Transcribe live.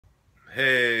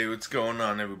Hey, what's going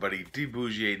on, everybody?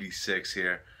 DBougie86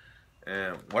 here.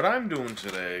 And what I'm doing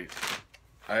today,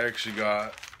 I actually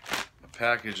got a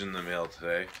package in the mail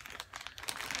today.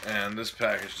 And this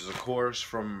package is, of course,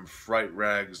 from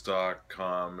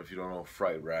FrightRags.com. If you don't know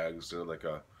Fright Rags, they're like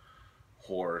a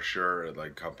horror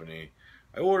shirt company.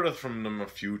 I order from them a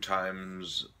few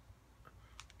times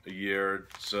a year.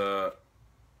 It's a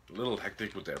little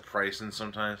hectic with their pricing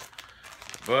sometimes.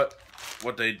 But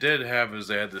what they did have is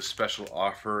they had this special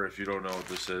offer. If you don't know what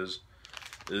this is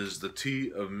the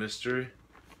Tea of Mystery.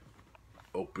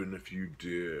 Open if you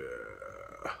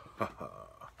dare.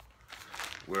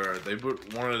 Where they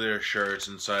put one of their shirts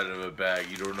inside of a bag.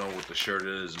 You don't know what the shirt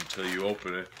is until you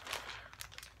open it.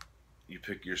 You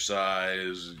pick your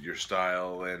size, your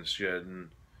style, and shit. And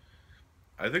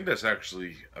I think that's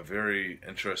actually a very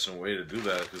interesting way to do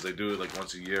that, because they do it like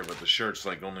once a year, but the shirt's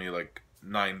like only like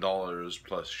 $9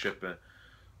 plus shipping.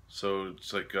 So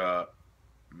it's like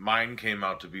mine came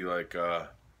out to be like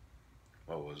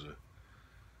what was it?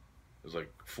 It was like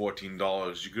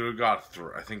 $14. You could have got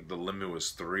three. I think the limit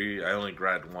was 3. I only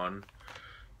grabbed 1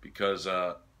 because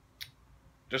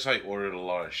just I ordered a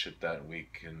lot of shit that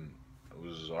week and it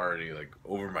was already like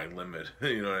over my limit.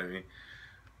 You know what I mean?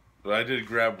 But I did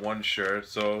grab 1 shirt,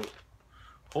 so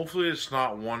hopefully it's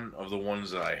not one of the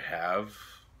ones that I have,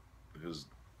 because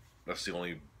that's the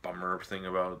only bummer thing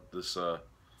about this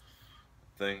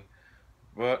thing.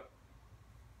 But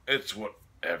it's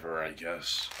whatever, I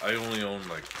guess. I only own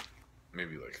like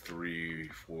maybe like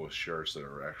 3-4 shirts that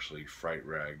are actually Fright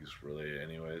Rags related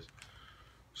anyways.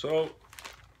 So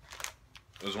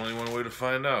there's only one way to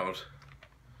find out.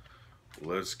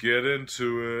 Let's get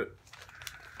into it.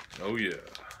 Oh yeah.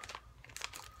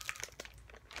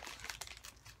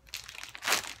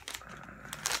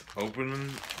 Opening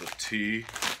the Tea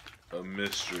of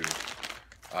Mystery.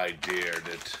 I dared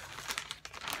it.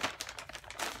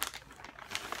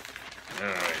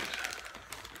 Alright.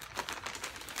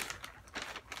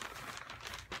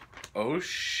 Oh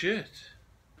shit.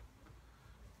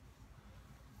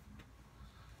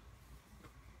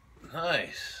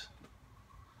 Nice.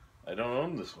 I don't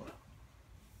own this one.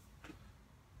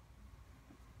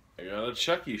 I got a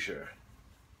Chucky shirt.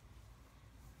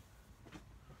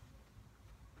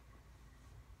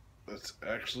 That's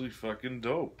actually fucking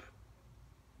dope.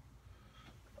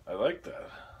 I like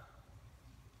that.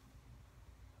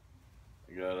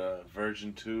 I got a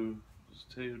Virgin 2. Does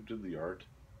it tell you who did the art?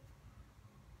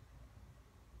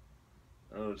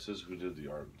 I don't know, it says who did the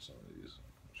art in some of these.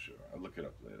 Sure, I'll look it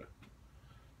up later.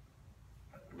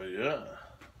 But yeah.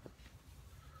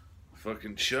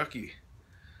 Fucking Chucky.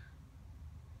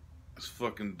 That's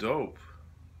fucking dope.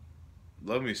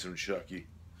 Love me some Chucky.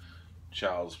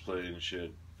 Child's Play and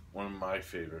shit. One of my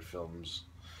favorite films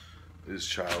is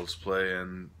Child's Play,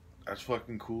 and that's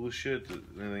fucking cool as shit.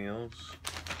 Anything else?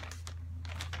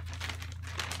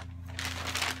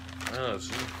 Oh,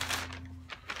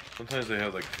 sometimes they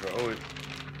have like, oh wait,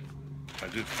 I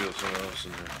did feel something else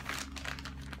in here.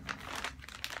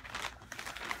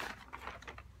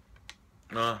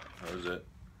 Nah, that was it.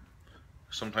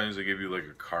 Sometimes they give you like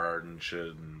a card and shit,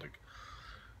 and like,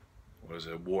 what is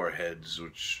it, warheads,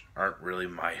 which aren't really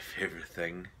my favorite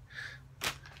thing.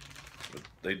 But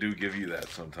they do give you that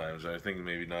sometimes. I think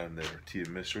maybe not in their Tea of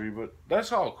Mystery, but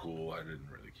that's all cool. I didn't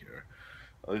really care.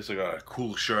 At least I got a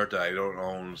cool shirt that I don't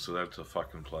own, so that's a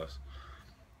fucking plus.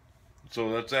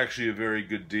 So that's actually a very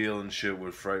good deal and shit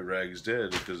what Fright Rags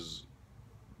did, because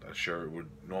that shirt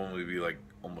would normally be like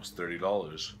almost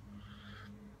 $30.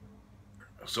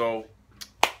 So,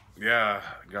 yeah,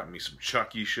 got me some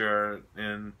Chucky shirt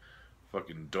and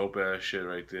fucking dope ass shit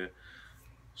right there.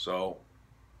 So,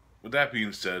 with that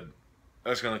being said,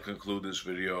 that's going to conclude this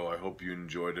video. I hope you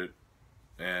enjoyed it.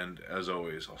 And as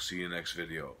always, I'll see you next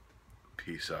video.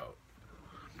 Peace out.